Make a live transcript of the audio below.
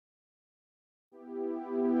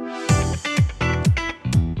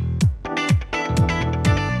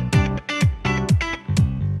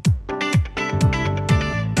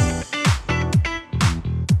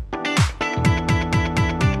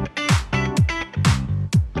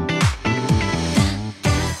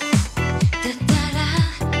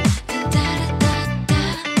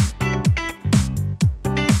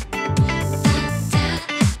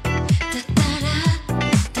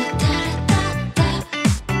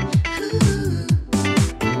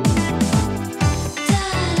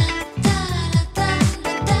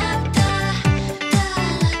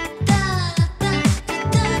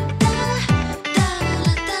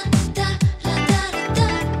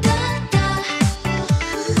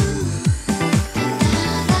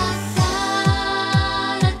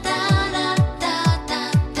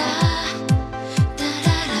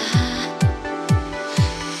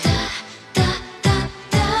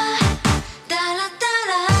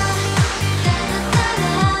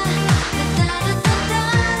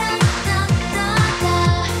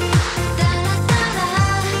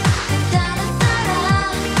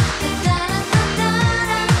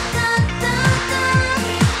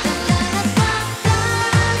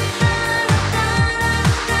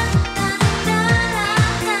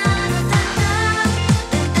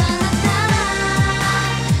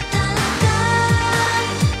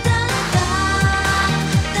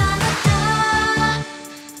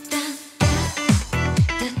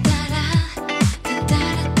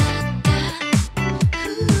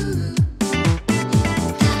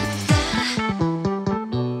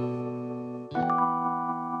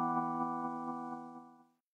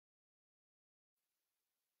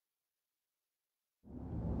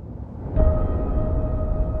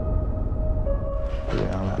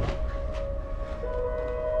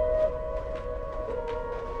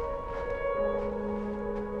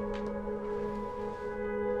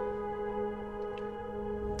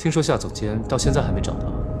听说夏总监到现在还没找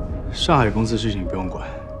到。上海公司事情不用管，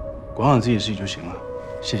管好自己的事情就行了。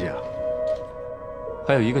谢谢啊。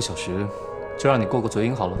还有1个小时，就让你过过嘴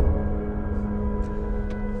瘾好了。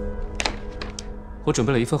我准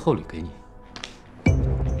备了一份厚礼给你。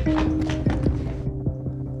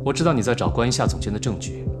我知道你在找关于夏总监的证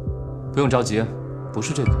据，不用着急，不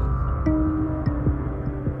是这个。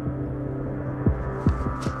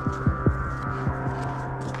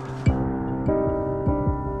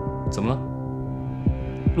怎么了？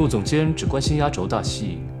陆总监只关心压轴大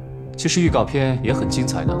戏，其实预告片也很精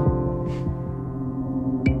彩的。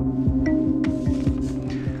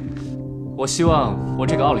我希望我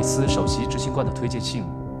这个奥里斯首席执行官的推荐信，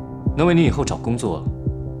能为你以后找工作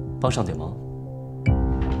帮上点忙。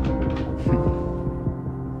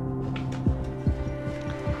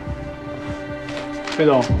费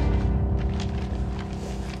总，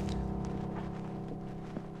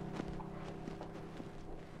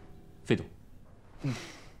费总，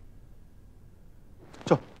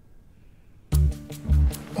走。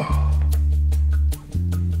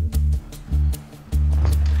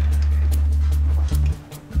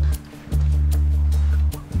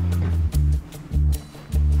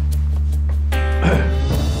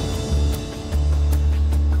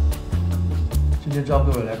今天招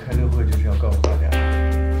各位来开这个会，就是要告诉大家，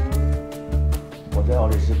我在奥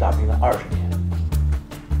利斯打拼了20年，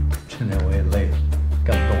现在我也累了，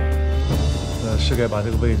干不动了。是该把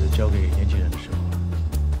这个位置交给年轻人的时候。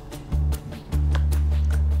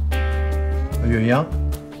远洋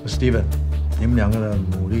和 Steven， 你们2个的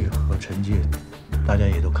努力和成绩，大家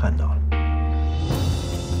也都看到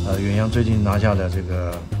了。远洋最近拿下了这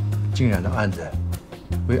个浸染的案子，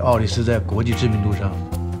为奥利斯在国际知名度上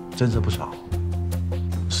增色不少。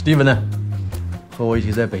Steven 呢，和我一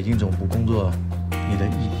起在北京总部工作，你的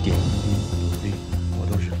一点一滴努力，我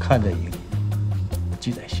都是看在眼里，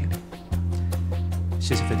记在心里。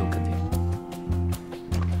谢谢费总肯定。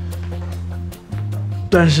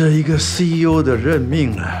但是一个 CEO 的任命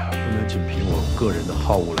呢，不能仅凭我个人的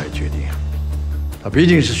好恶来决定，他毕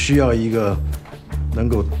竟是需要一个能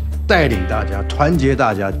够带领大家、团结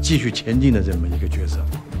大家、继续前进的这么一个角色。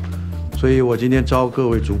所以我今天招各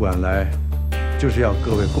位主管来，就是要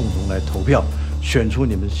各位共同来投票，选出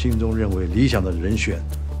你们心中认为理想的人选，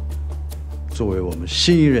作为我们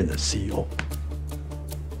新一任的 CEO，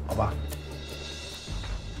 好吧？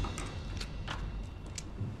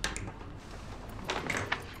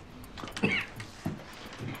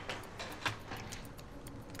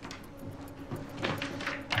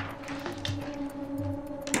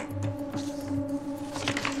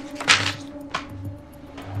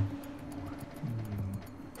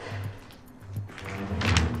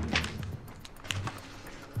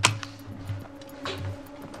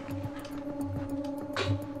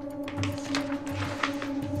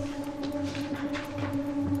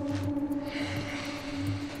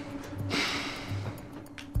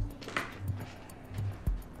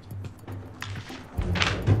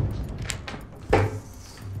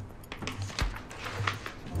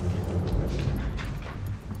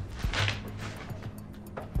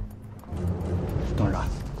董事长，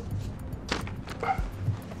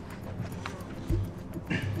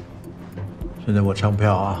现在我唱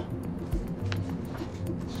票啊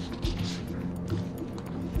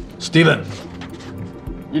 ，Steven，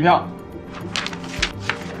 1票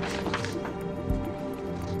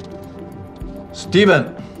 ，Steven，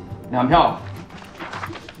 2票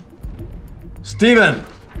 ，Steven，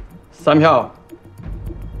 3票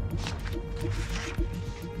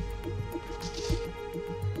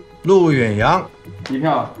陆远洋， 1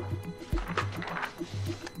票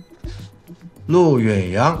陆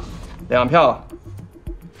远洋， 2票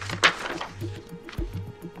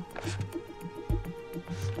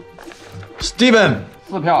，Steven，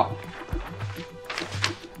 4票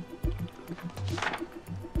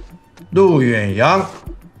陆远洋，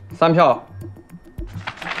 3票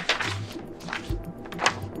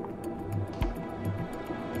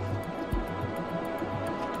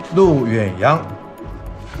陆远洋，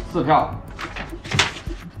 4票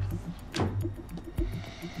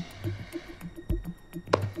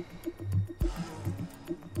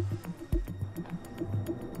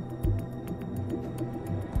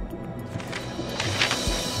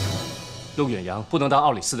陆远洋不能当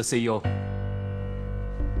奥里斯的 CEO。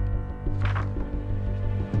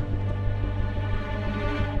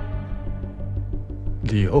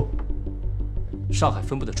理由？上海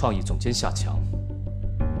分部的创意总监夏强，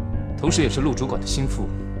同时也是陆主管的心腹，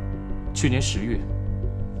去年10月，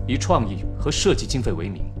以创意和设计经费为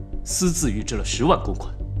名，私自预支了10万公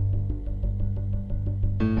款。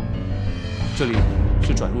这里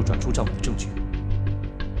是转入转出账本的证据。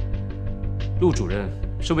陆主任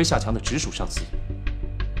身为夏强的直属上司，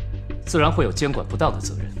自然会有监管不当的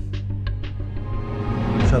责任。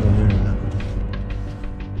夏总监人呢？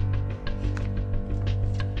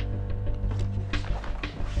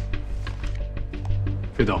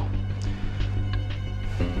飞董，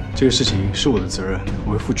这个事情是我的责任，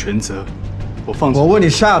我会负全责。我问你，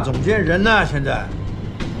夏总监人呢？现在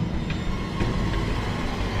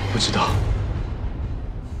不知道。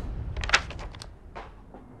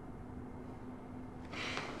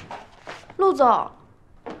陆总，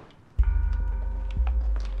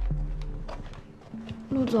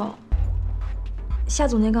陆总，夏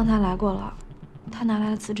总监刚才来过了，他拿来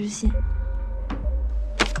了辞职信。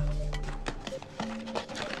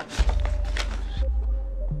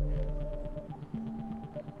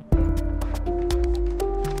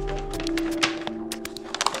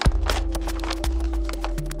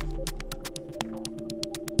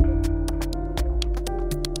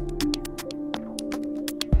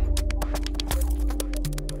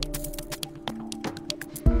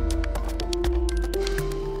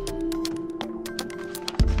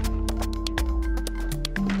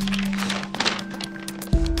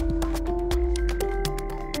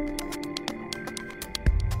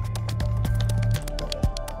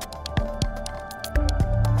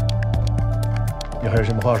你还有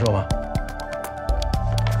什么话说吗？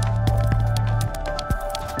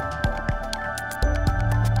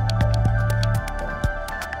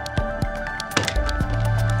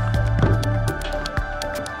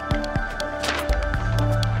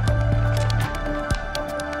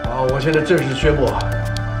好，我现在正式宣布，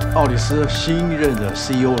奥里斯新任的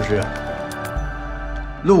CEO 是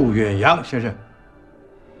陆远洋先生。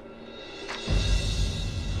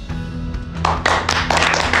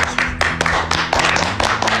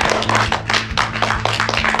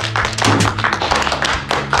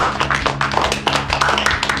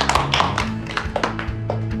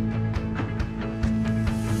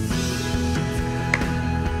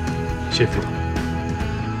谢谢飞董，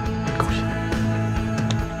恭喜！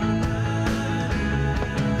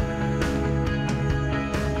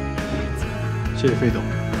谢谢飞董，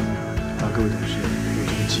让各位同事有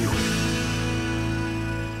这个机会。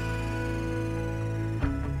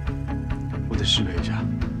我得失陪一下，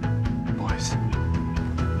不好意思。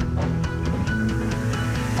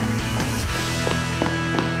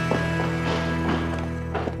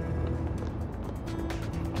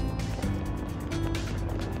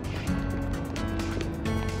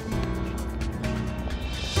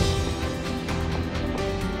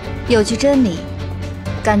有句真理，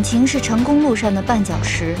感情是成功路上的绊脚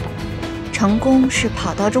石，成功是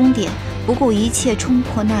跑到终点，不顾一切冲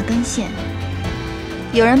破那根线。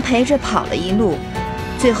有人陪着跑了一路，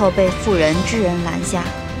最后被妇人之仁拦下，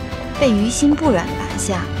被于心不忍拦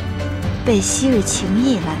下，被昔日情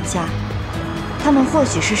谊拦下。他们或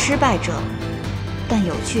许是失败者，但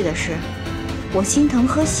有趣的是，我心疼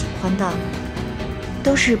和喜欢的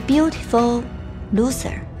都是 beautiful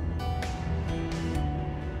loser。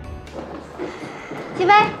齐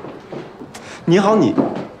飞，你好，你。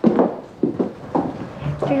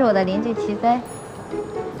这是我的邻居齐飞，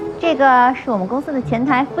这个是我们公司的前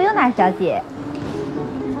台菲欧娜小姐。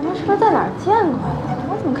咱们是不是在哪儿见过呀？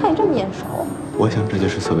我怎么看你这么眼熟？我想这就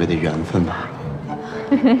是所谓的缘分吧。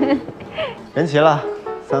人齐了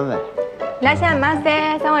，3位。いらっしゃいま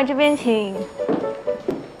せ，3位这边请。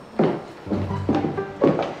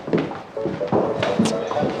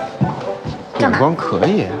眼光可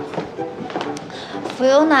以。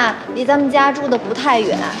菲欧娜离咱们家住的不太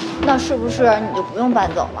远，那是不是你就不用搬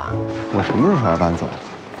走了？我什么时候说要搬走？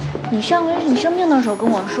你上回你生病的时候跟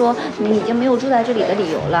我说，你已经没有住在这里的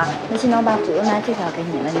理由了。那现在我把菲欧娜介绍给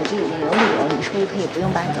你了，你这已经有理由，你是不是可以不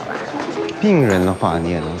用搬走了？病人的话你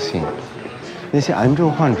也能信？那些癌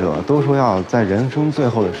症患者都说要在人生最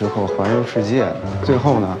后的时候环游世界，最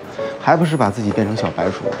后呢，还不是把自己变成小白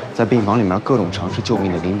鼠，在病房里面各种尝试救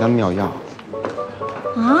命的灵丹妙药。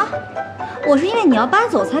啊？我是因为你要搬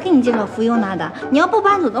走才给你介绍菲欧娜的，你要不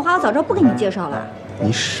搬走的话，我早知道不给你介绍了。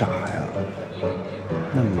你傻呀？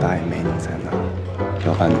那么大一美女在那儿，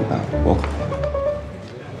要搬怎么办？我可。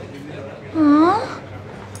啊？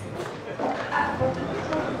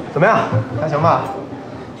怎么样？还行吧？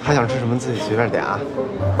还想吃什么自己随便点啊。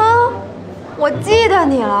啊，我记得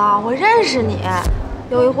你了，我认识你。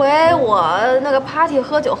有一回我那个 party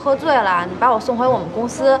喝酒喝醉了，你把我送回我们公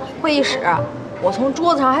司会议室，我从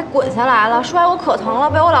桌子上还滚下来了，摔我可疼了，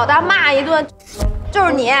被我老大骂一顿。就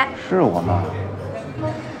是你。是我吗？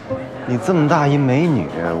你这么大一美女，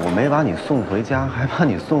我没把你送回家，还把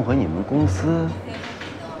你送回你们公司，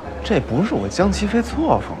这不是我江齐飞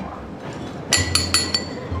作风啊！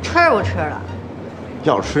吃不吃了？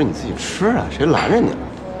要吃你自己吃啊，谁拦着你了？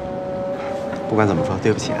不管怎么说，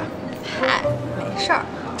对不起啊。嗨，没事儿。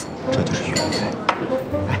这就是缘分。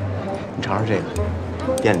哎，你尝尝这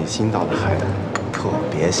个，店里新倒的海胆，特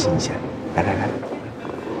别新鲜。来，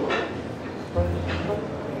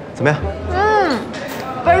怎么样？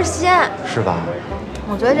倍儿鲜，是吧？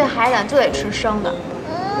我觉得这海胆就得吃生的。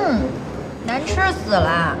难吃死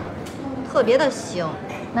了，特别的腥，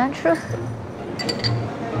难吃死。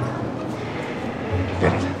别。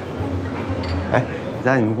哎，你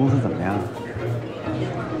在你们公司怎么样？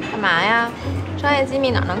干嘛呀？商业机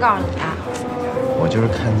密哪能告诉你啊？我就是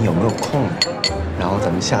看你有没有空，然后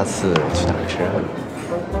咱们下次去哪儿吃？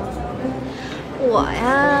我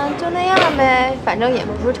呀，就那样呗，反正也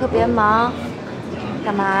不是特别忙。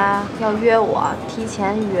干嘛要约我？提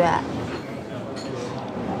前约。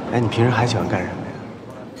哎，你平时还喜欢干什么呀？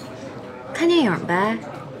看电影呗。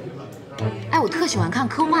哎，我特喜欢看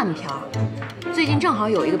科幻片儿，最近正好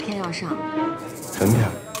有一个片要上。什么片？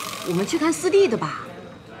我们去看4D 的吧，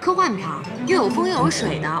科幻片儿，又有风又有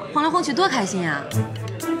水的，晃来晃去多开心啊！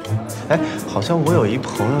哎，好像我有一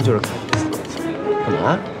朋友就是看，干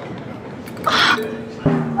嘛？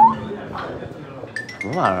什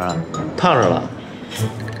么玩意儿啊？烫着了？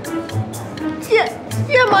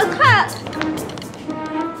这么看，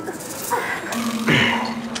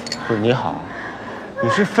不是你好，你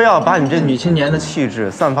是非要把你这女青年的气质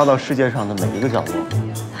散发到世界上的每一个角落？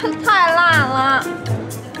太辣了。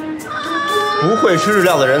不会吃日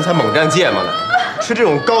料的人才猛蘸芥末呢。吃这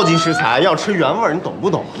种高级食材要吃原味，你懂不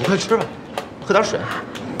懂？你快吃吧，喝点水，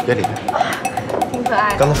别理他。挺可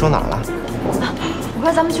爱的。刚才说哪儿了？我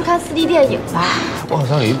说咱们去看4D 电影吧。我好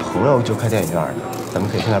像有一朋友就开电影院的，咱们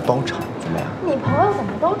可以去那儿包场，怎么样？你朋友怎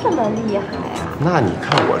么都这么厉害呀？那你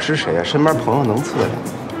看我是谁呀？身边朋友能次得了？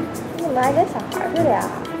你怎么还跟小孩似的呀？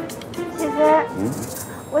谢飞，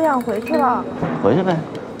我想回去了。回去呗。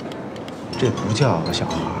这不叫小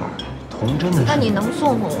孩，童真的是。那你能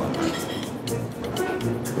送送我吗？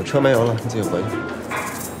我车没油了，你自己回去。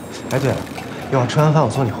哎，对了，一会儿吃完饭我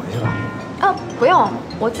送你回去吧。啊，不用，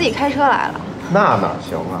我自己开车来了。那哪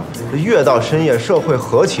行啊？这越到深夜，社会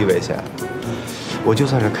何其危险！我就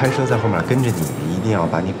算是开车在后面跟着你，一定要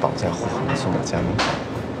把你绑架护航，送到家门口。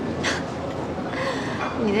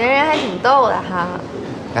你这人还挺逗的哈。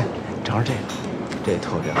哎，你尝尝这个，这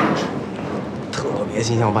特别好吃，特别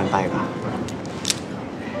新鲜，我帮你掰一把。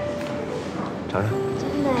尝尝，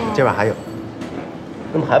真的呀？这边还有。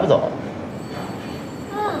怎么还不走？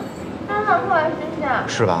真的特别新鲜，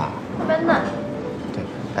是吧？特别嫩。对，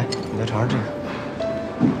哎，你再尝尝这个，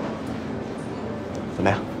怎么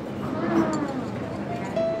样？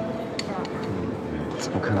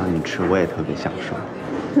我看到你吃，我也特别享受。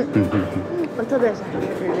我特别喜欢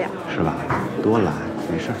吃日料。是吧？多来，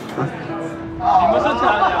没事啊。你们是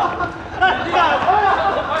哪里啊？哎，你看，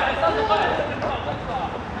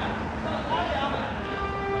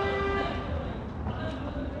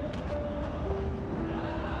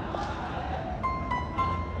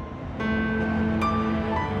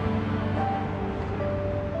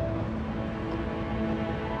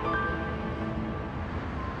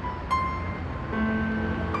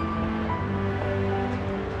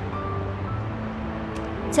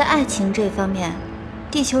在爱情这方面，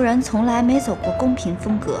地球人从来没走过公平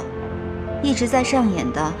风格，一直在上演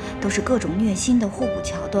的都是各种虐心的互补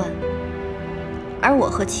桥段。而我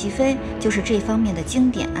和齐飞就是这方面的经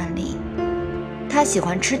典案例。他喜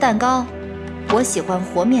欢吃蛋糕，我喜欢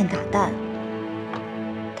和面打蛋；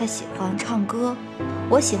他喜欢唱歌，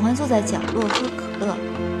我喜欢坐在角落喝可乐；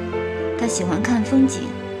他喜欢看风景，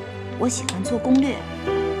我喜欢做攻略；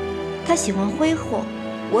他喜欢挥霍，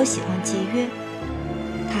我喜欢节约。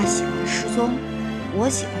他喜欢失踪，我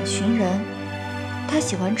喜欢寻人；他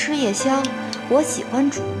喜欢吃夜宵，我喜欢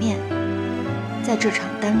煮面。在这场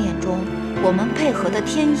单恋中，我们配合得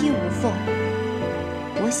天衣无缝。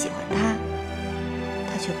我喜欢他，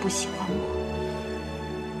他却不喜欢我。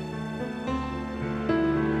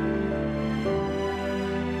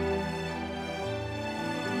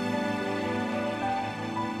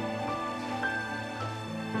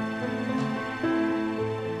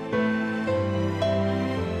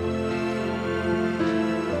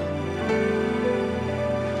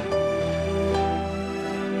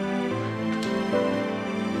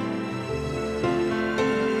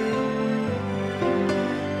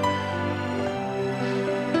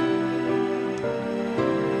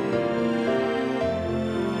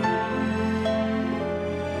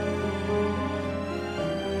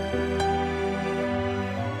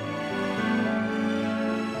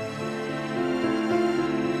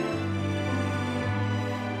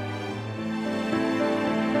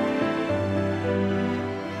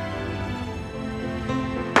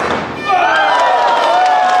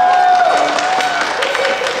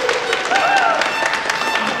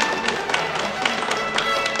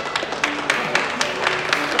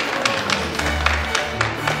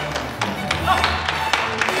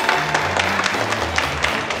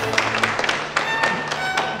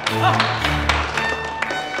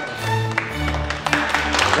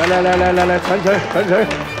来，传承。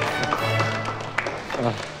啊！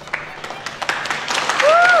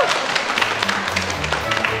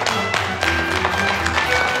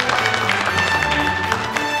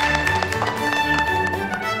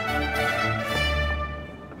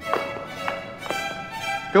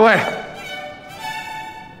各位，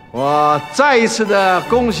我再一次的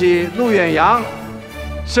恭喜陆远洋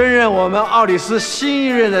升任我们奥里斯新一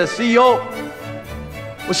任的 CEO。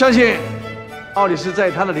我相信奥里斯在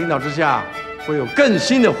他的领导之下会有更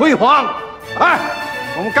新的辉煌。哎，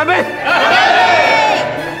我们干杯！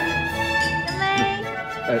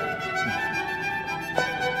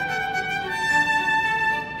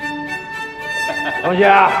同学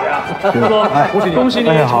啊，吴总，恭喜你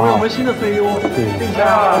成为我们新的 CEO，并且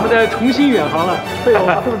我们在重新远航了。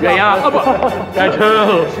远洋啊不，改成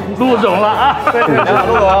陆总了啊！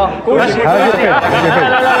陆总，恭喜！来，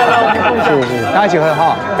我们共享，大家一起喝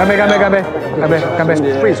哈！干杯！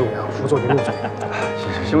魏总呀，辅佐你陆总。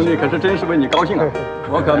兄弟可是真是为你高兴啊！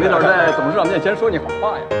我可没脸在董事长面前说你好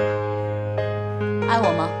话呀。爱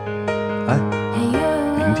我吗？哎，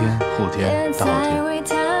明天、后天、大后天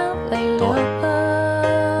都爱。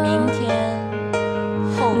明天、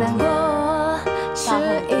后天、大后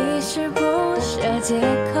天，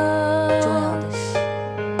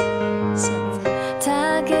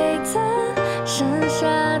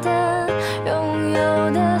重要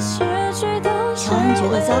的是现在。乔安觉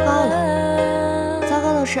得糟糕了，糟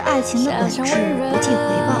糕的是爱情的本质不计回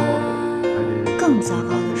报，更糟糕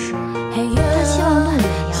的是，他希望陆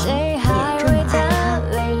远洋也这么爱他。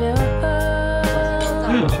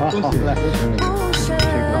恭喜来！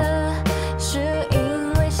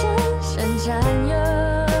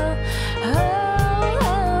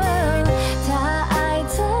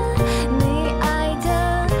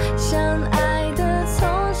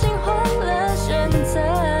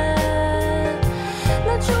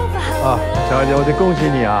啊，小姐，我得恭喜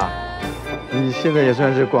你啊！你现在也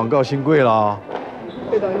算是广告新贵了啊。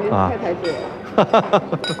对的，你太抬举了。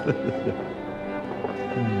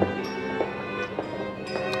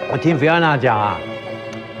我听菲安娜讲啊，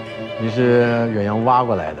你是远洋挖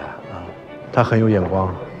过来的啊，她很有眼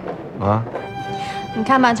光啊。你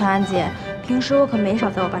看吧，乔安姐，平时我可没少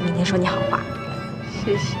在我爸面前说你好话。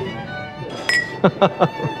谢谢。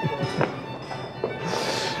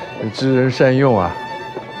知人善用啊，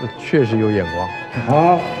确实有眼光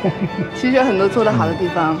啊。其实有很多做得好的地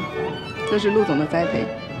方，都是陆总的栽培；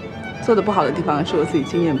做得不好的地方，是我自己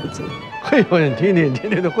经验不足。嘿呦，你听听，天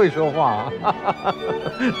天都会说话啊！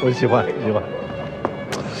我喜欢。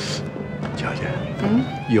乔姐，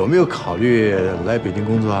有没有考虑来北京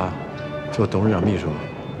工作啊？做董事长秘书？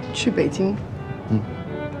去北京？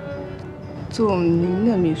做您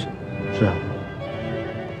的秘书？是啊。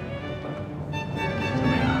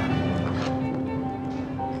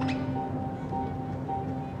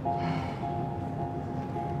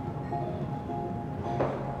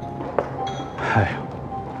哎呦，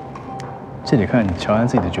这得看乔安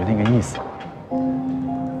自己的决定跟意思。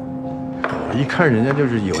我一看人家就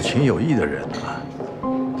是有情有义的人啊，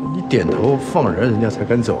你点头放人，人家才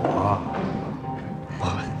敢走啊。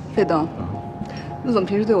费董，陆总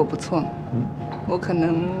平时对我不错，我可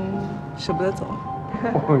能舍不得走。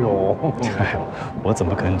哎呦，我怎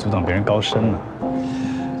么可能阻挡别人高升呢？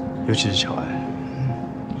尤其是乔安，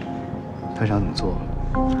他想怎么做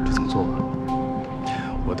就怎么做吧。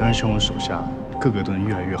我当然希望我手下个个都能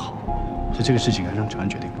越来越好，所以这个事情还是让乔安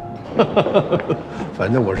决定。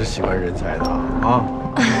反正我是喜欢人才的啊。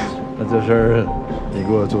那这事儿你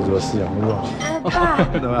给我做思想工作。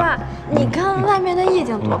爸，你看外面的夜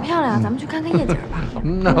景多漂亮，咱们去看看夜景吧。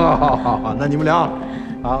那好，那你们聊。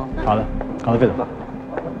好的，费总。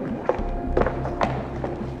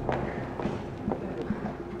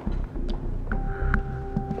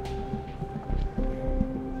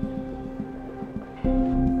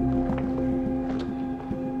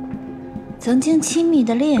曾经亲密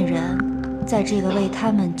的恋人，在这个为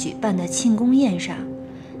他们举办的庆功宴上，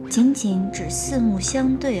仅仅只四目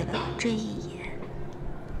相对了这一眼。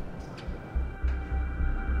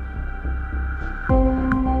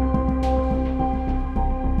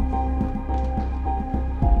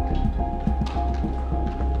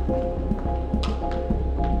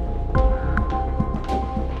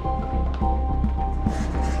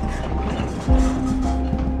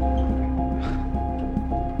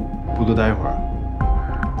不多待一会儿。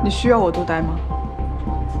你需要我多待吗？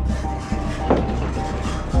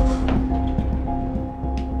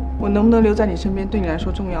我能不能留在你身边，对你来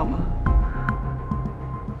说重要吗？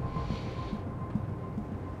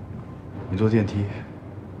你坐电梯，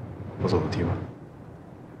我走楼梯吧。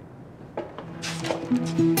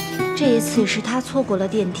这一次是他错过了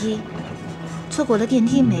电梯，错过了电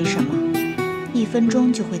梯没什么，1分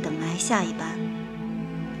钟就会等来下一班。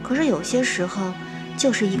可是有些时候，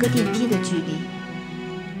就是一个电梯的距离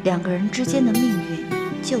，2个人之间的命运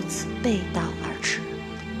就此背道而驰。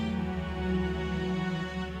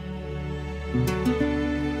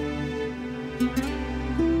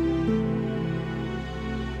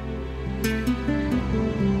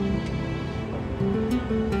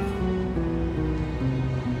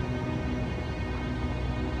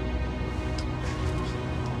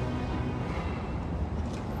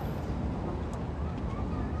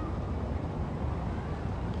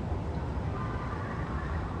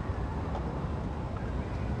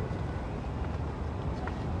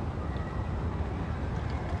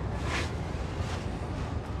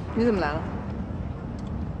你怎么来了？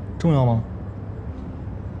重要吗？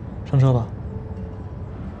上车吧。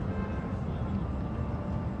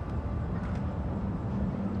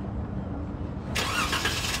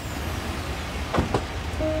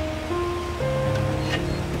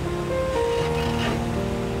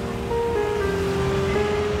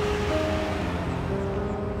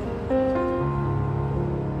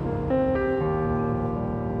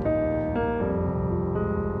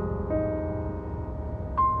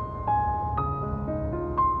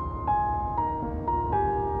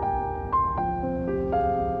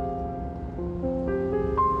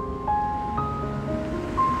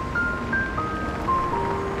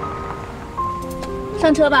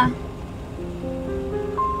上车吧。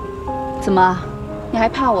怎么，你还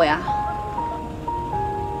怕我呀？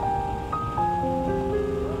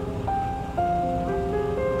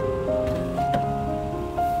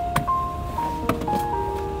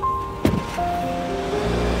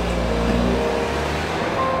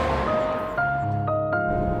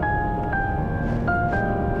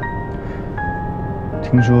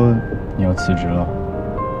听说你要辞职了，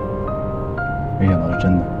没想到是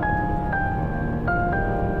真的。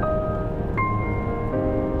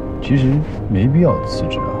其实没必要辞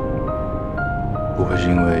职啊，不会是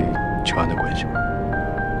因为乔安的关系吧？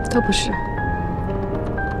都不是，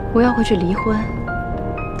我要回去离婚，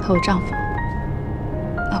和我丈夫。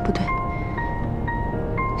啊，不对，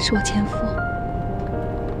是我前夫。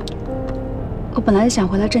我本来是想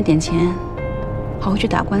回来挣点钱，好回去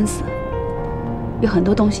打官司，有很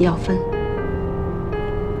多东西要分。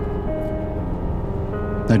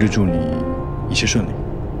那就祝你一切顺利。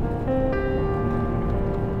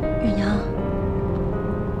远洋，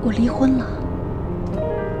我离婚了。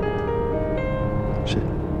是，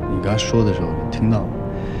你刚才说的时候听到了。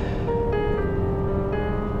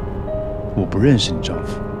我不认识你丈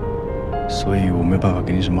夫，所以我没有办法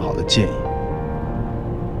给你什么好的建议。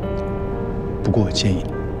不过我建议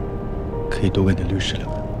你，可以多跟你的律师聊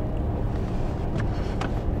聊。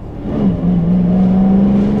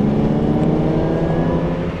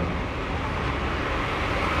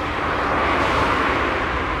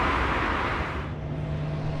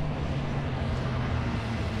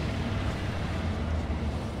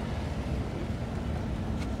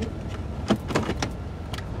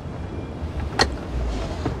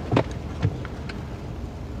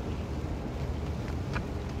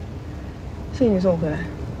谢谢你送我回来，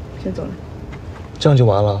先走了。这样就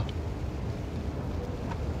完了？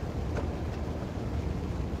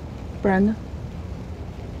不然呢？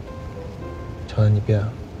乔安，你变了。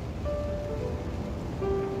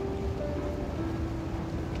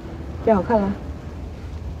变好看了？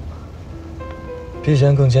比以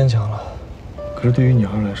前更坚强了。可是对于女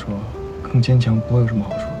孩来说，更坚强不会有什么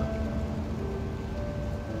好处的。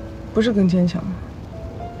不是更坚强，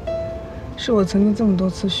是我曾经这么多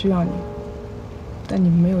次需要你。但你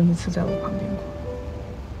没有一次在我旁边过。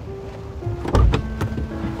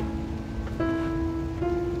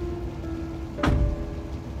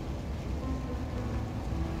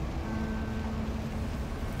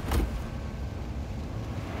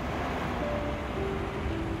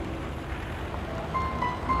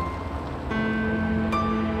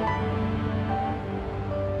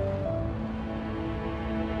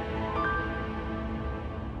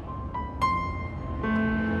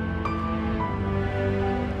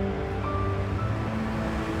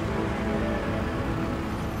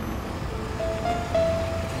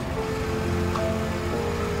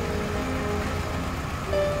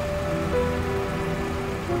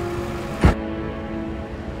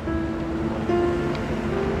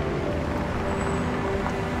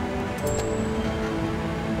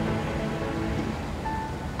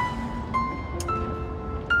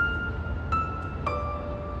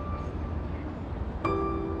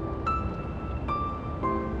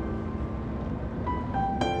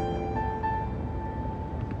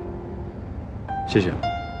谢谢。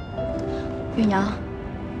远洋，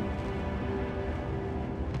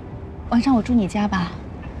晚上我住你家吧，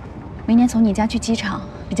明年从你家去机场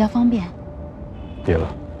比较方便。别了，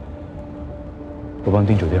我帮你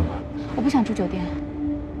订酒店吧。我不想住酒店。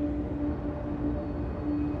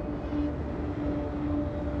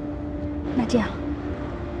那这样，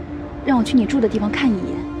让我去你住的地方看一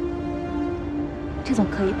眼，这总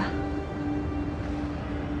可以吧？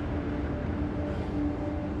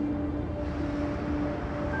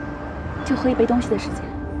就喝一杯东西的时间。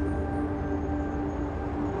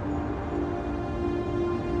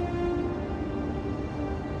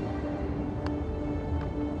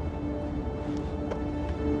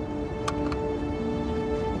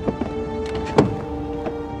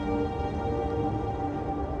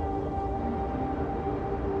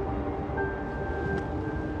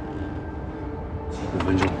5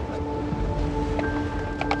分钟。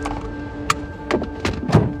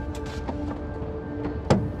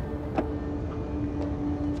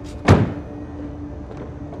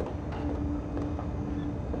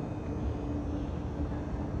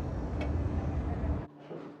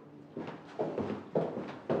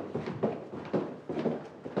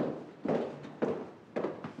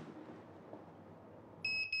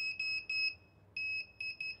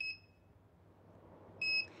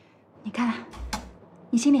你看，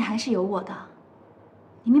你心里还是有我的，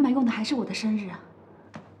你密码用的还是我的生日啊。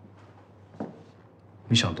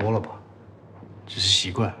你想多了吧？只是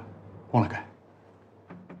习惯，忘了改。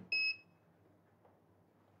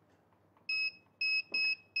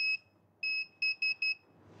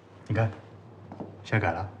你看，现在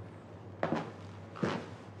改了。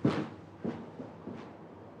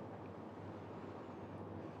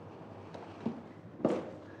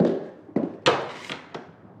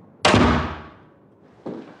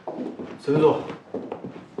随便坐。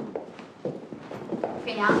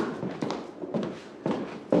远洋，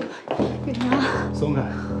远洋，松开。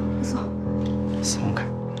松开。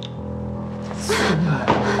松开。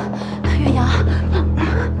远洋，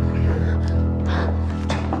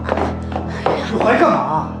你回来干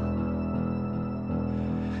嘛？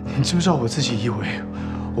你知不知道我自己以为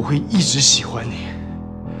我会一直喜欢你，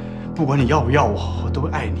不管你要不要我，我都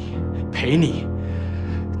会爱你，陪你。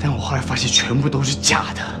但我后来发现，全部都是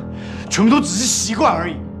假的。全部都只是习惯而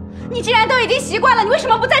已。你既然都已经习惯了，你为什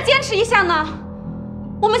么不再坚持一下呢？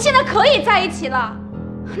我们现在可以在一起了。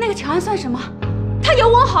那个乔安算什么？他有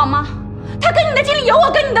我好吗？他跟你的经历有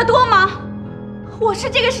我跟你的多吗？我是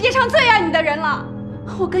这个世界上最爱你的人了。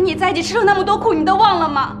我跟你在一起吃了那么多苦，你都忘了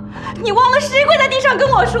吗？你忘了谁跪在地上跟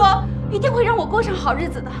我说，一定会让我过上好日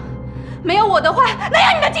子的？没有我的话，能有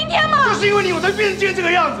你的今天吗？就是因为你，我才变成今天这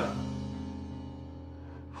个样子。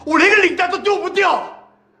我连个领带都丢不掉。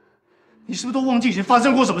你是不是都忘记以前发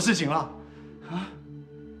生过什么事情了？啊！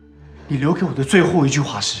你留给我的最后一句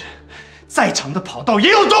话是：再长的跑道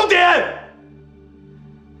也有终点。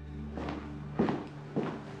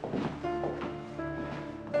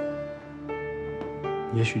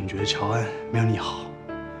也许你觉得乔安没有你好，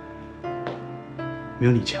没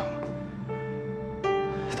有你强，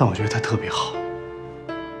但我觉得他特别好。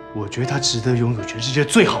我觉得他值得拥有全世界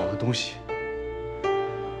最好的东西。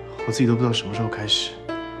我自己都不知道什么时候开始。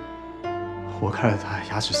我看着他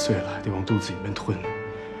牙齿碎了，得往肚子里面吞，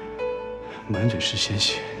满嘴是鲜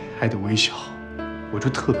血，还得微笑，我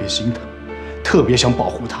就特别心疼，特别想保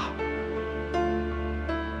护他。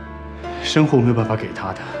生活没有办法给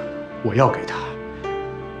他的，我要给他。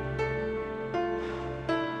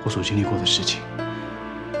我所经历过的事情，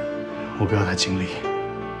我不要他经历。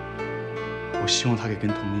我希望他可以跟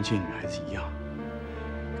同年纪的女孩子一样，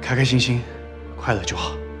开开心心，快乐就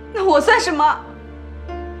好。那我算什么？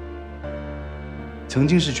曾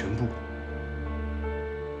经是全部，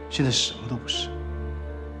现在什么都不是。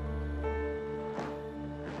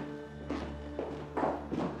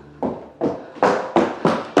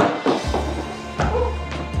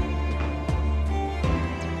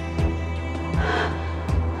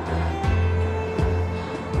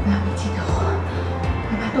妈妈记得我，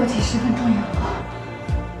哪怕多起10分钟也好。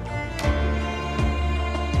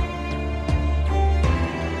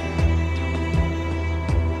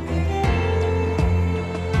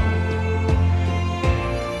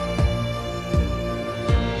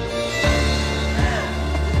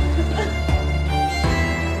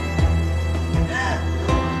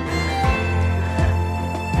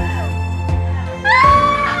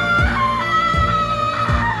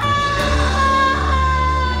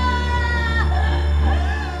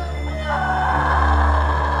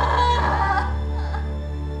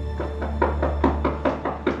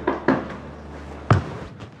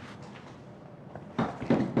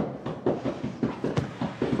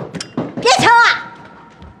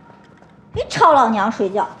叫老娘睡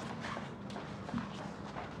觉。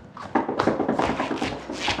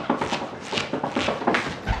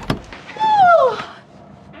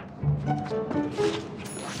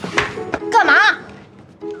干嘛？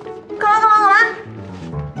干嘛？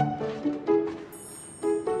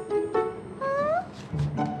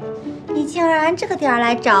你竟然这个点儿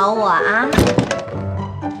来找我啊？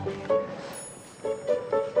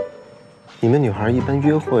你们女孩一般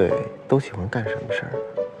约会都喜欢干什么事儿？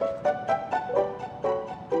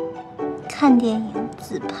看电影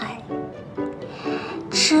自拍，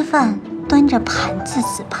吃饭端着盘子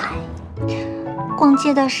自拍，逛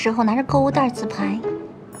街的时候拿着购物袋自拍，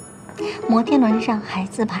摩天轮上还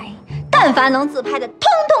自拍，但凡能自拍的，通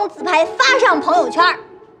通自拍发上朋友圈。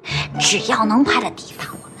只要能拍的地方，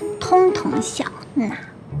我们通通想拿。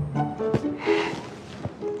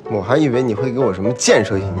我还以为你会给我什么建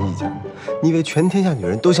设性意见呢。你以为全天下女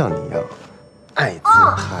人都像你一样爱自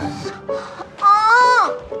拍？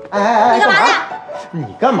哎，你干嘛呢？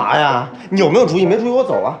你干嘛呀？你有没有主意？没主意我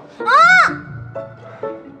走了。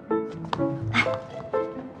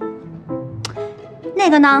那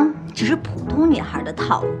个呢，只是普通女孩的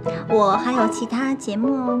套路，我还有其他节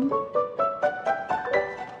目哦。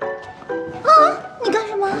你干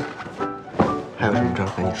什么？还有什么事儿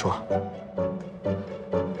跟你说？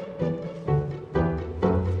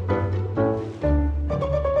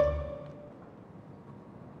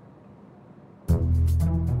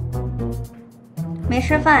没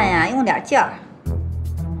吃饭呀，用点劲儿。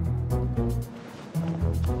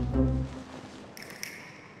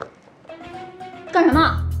干什么？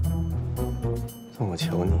算我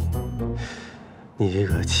求你，你这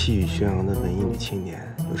个气宇轩昂的文艺女青年，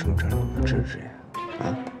有什么事儿能不能治治呀？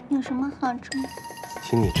啊？有什么好吃？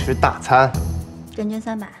请你吃大餐，人均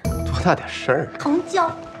300。多大点事儿？成交。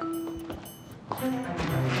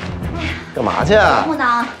干嘛去啊？节目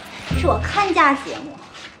呢，是我看家节目。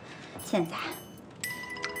现在，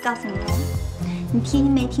告诉你哦，你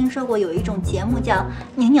听没听说过有一种节目叫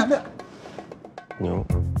扭扭乐？扭？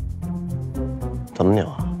怎么扭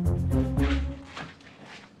啊？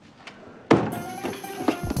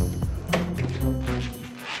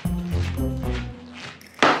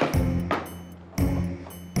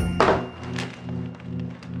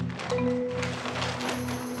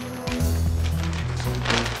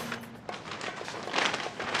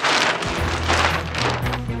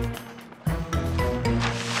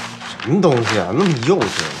什么东西啊，那么幼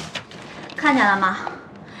稚？看见了吗？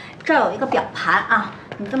这儿有一个表盘啊，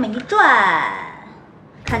你这么一转，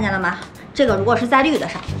看见了吗？这个如果是在绿的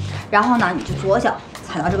上，然后呢，你就左脚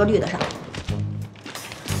踩到这个绿的上，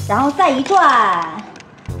然后再一转，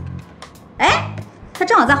哎，它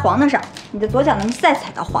正好在黄的上，你的左脚呢再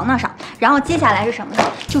踩到黄的上，然后接下来是什么呢？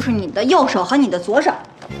就是你的右手和你的左手，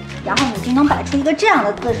然后你就能摆出一个这样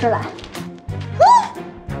的姿势来。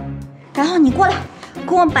然后你过来，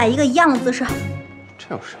给我摆一个一样的姿势。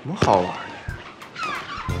这有什么好玩的呀？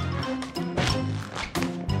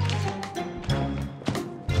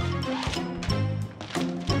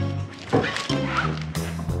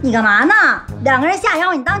你干嘛呢？两个人下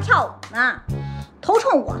腰，你当跳舞呢？头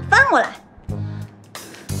冲我，翻过来。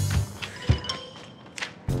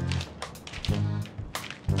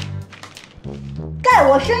盖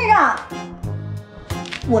我身上！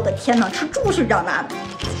我的天哪，吃猪食长大的。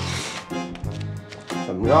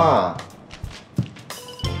怎么着啊？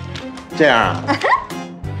这样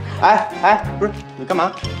啊？哎，不是你干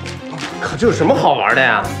嘛？可这有什么好玩的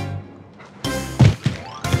呀？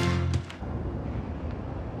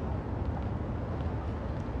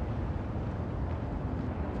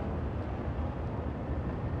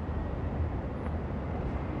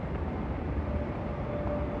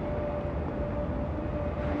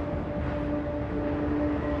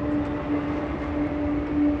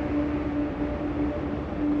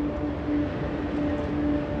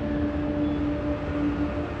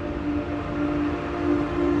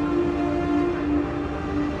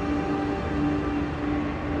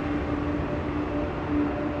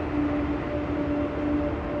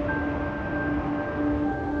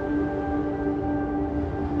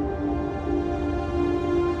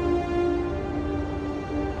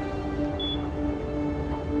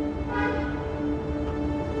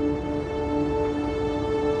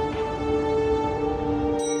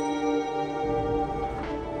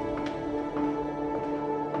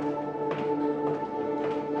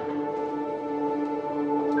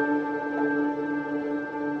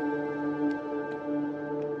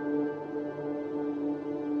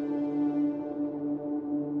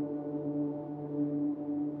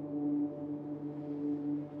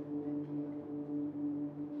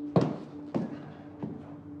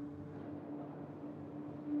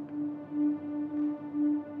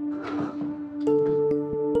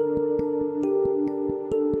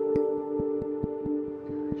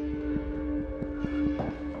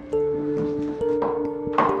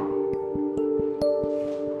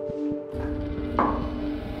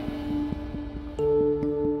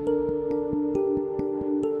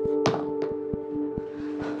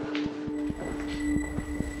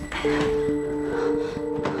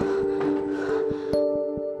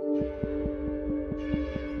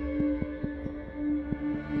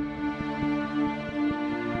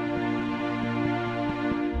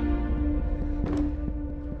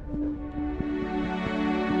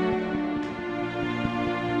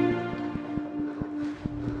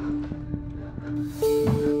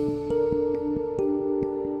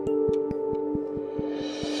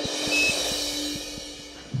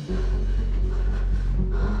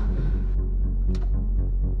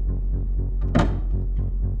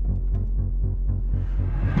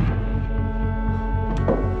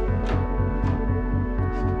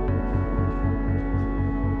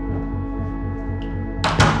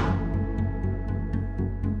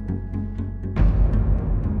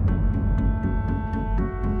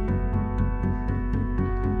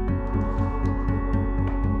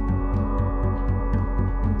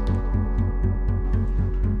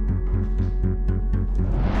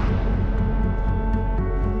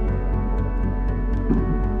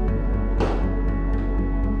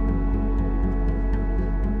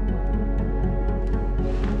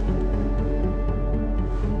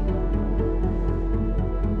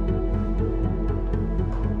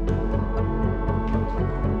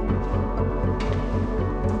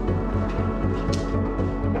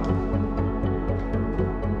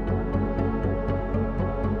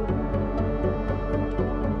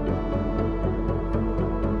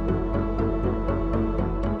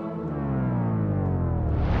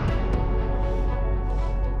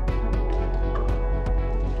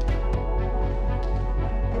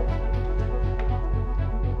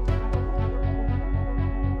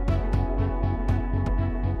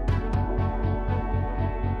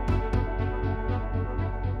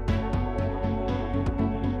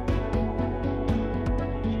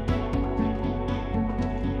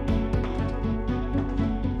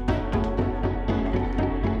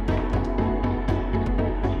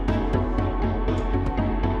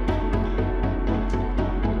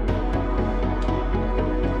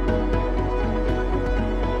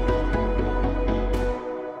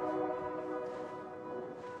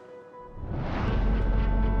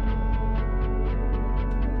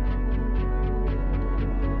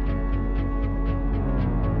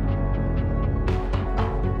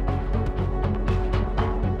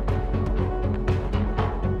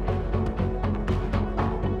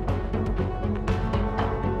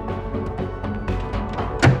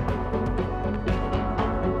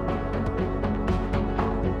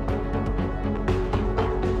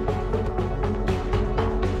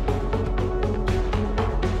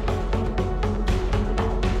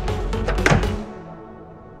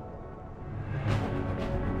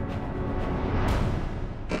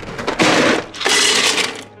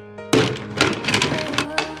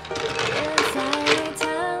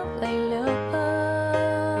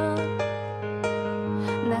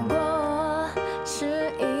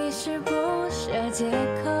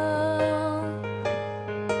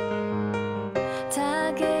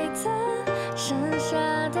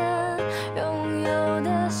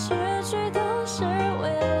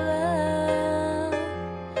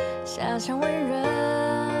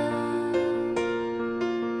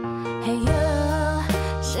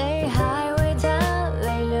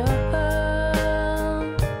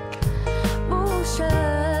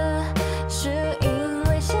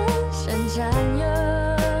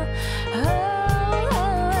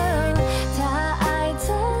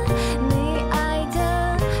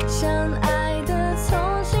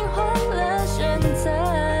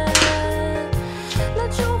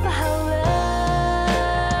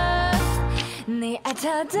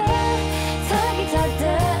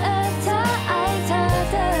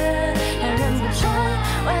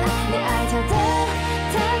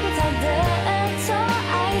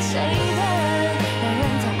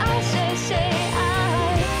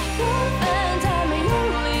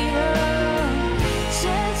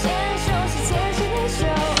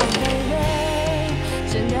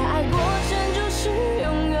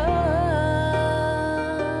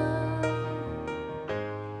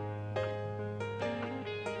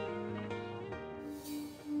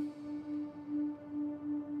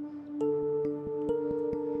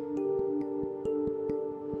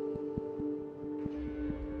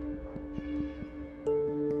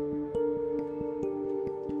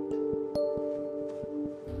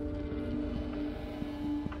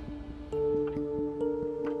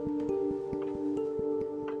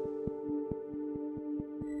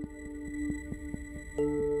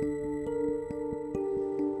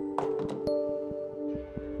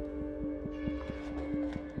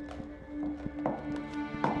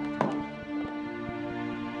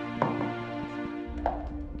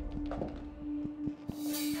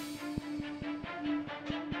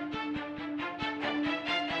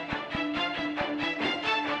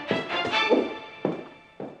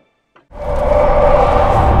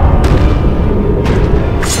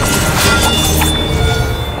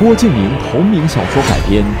郭敬明同名小说改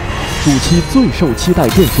编，暑期最受期待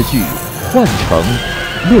电视剧《幻城》，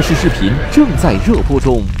乐视视频正在热播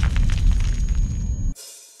中。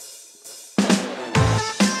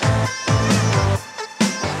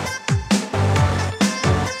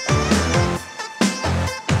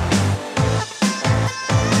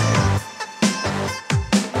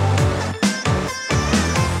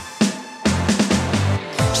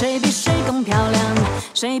谁比谁更漂亮？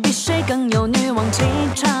谁比谁更有女王气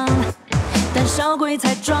场？胆小鬼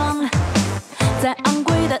才装，再昂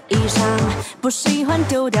贵的衣裳，不喜欢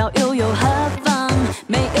丢掉又有何妨？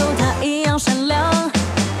没有他一样善良。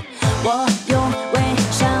我用微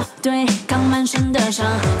笑对抗满身的伤，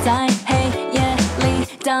在黑夜里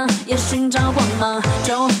当也寻找光芒。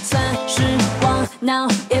就算失望，闹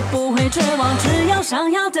也不会绝望。只要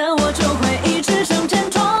想要的，我就会一直向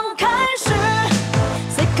前冲。开始。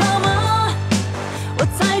Come on， 我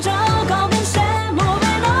踩着高跟鞋墓碑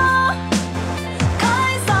了，开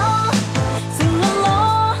嗓心乱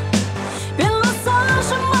了，别啰嗦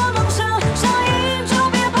什么梦想，下瘾就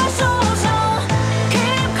别怕受伤。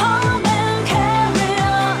Keep calm and carry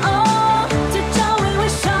on， 嘴角微微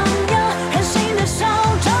上扬，任性的嚣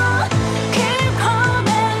张。Keep calm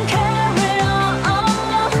and carry on，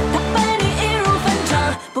 他陪你易如反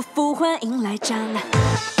掌，不负欢迎来讲。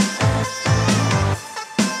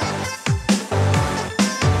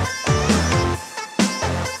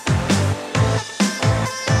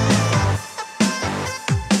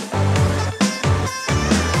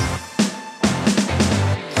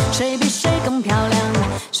谁比谁更漂亮？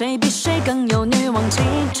谁比谁更有女王气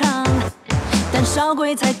场？胆小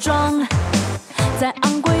鬼才装，再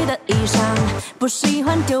昂贵的衣裳，不喜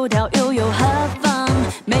欢丢掉又有何妨？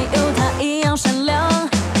没有他一样善良。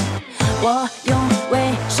我用微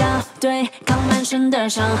笑对抗满身的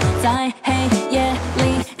伤，在黑夜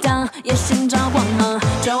里当也寻找光芒。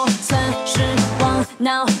就算失望，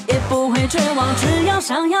闹也不会绝望。只要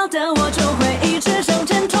想要的，我就会一直向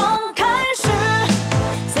前冲。开始。